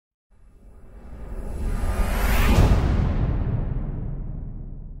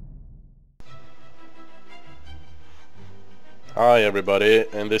Hi everybody,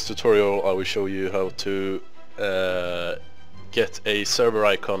 in this tutorial I will show you how to get a server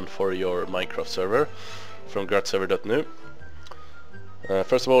icon for your Minecraft server from GratisServer.nu.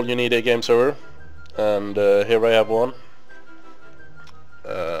 First of all you need a game server, and here I have one.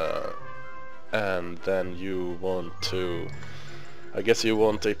 And then you want to, I guess you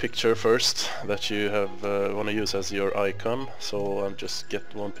want a picture first that you have want to use as your icon, so I'll just get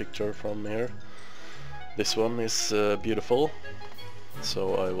one picture from here. This one is beautiful,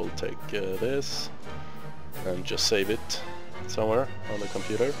 so I will take this and just save it somewhere on the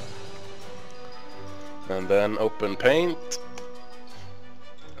computer, and then open Paint,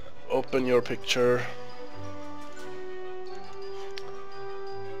 open your picture,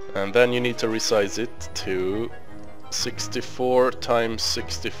 and then you need to resize it to 64 times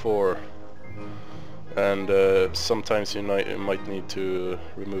 64, and sometimes you might need to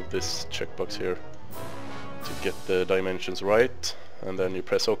remove this checkbox here to get the dimensions right, and then you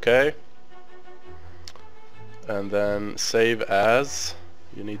press OK, and then save as.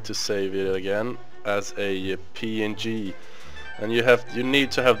 You need to save it again as a PNG, and you need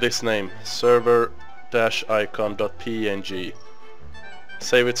to have this name, server-icon.png.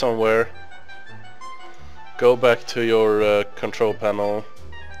 Save it somewhere, go back to your control panel,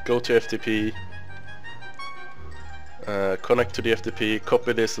 go to FTP, connect to the FTP,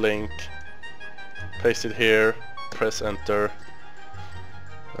 copy this link, paste it here, press enter,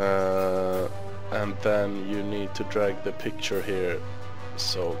 and then you need to drag the picture here.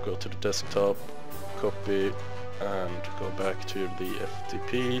 So go to the desktop, copy, and go back to the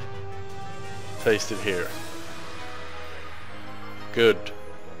FTP, paste it here. Good.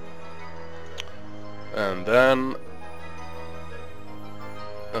 And then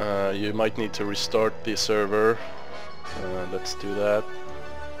you might need to restart the server. Let's do that.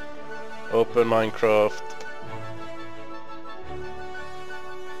 Open Minecraft,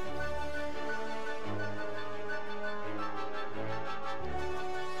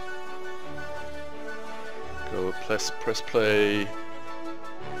 go press play,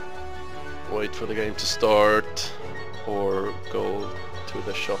 wait for the game to start, or go to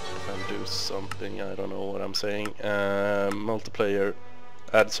the shop and do something. I don't know what I'm saying. Multiplayer,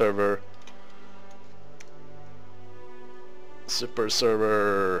 add server, super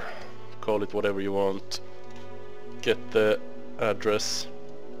server, call it whatever you want, get the address,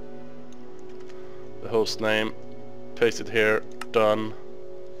 the host name, paste it here, done.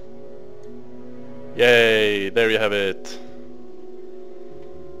 Yay, there you have it.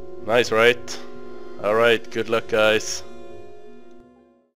 Nice, right? Alright, good luck guys.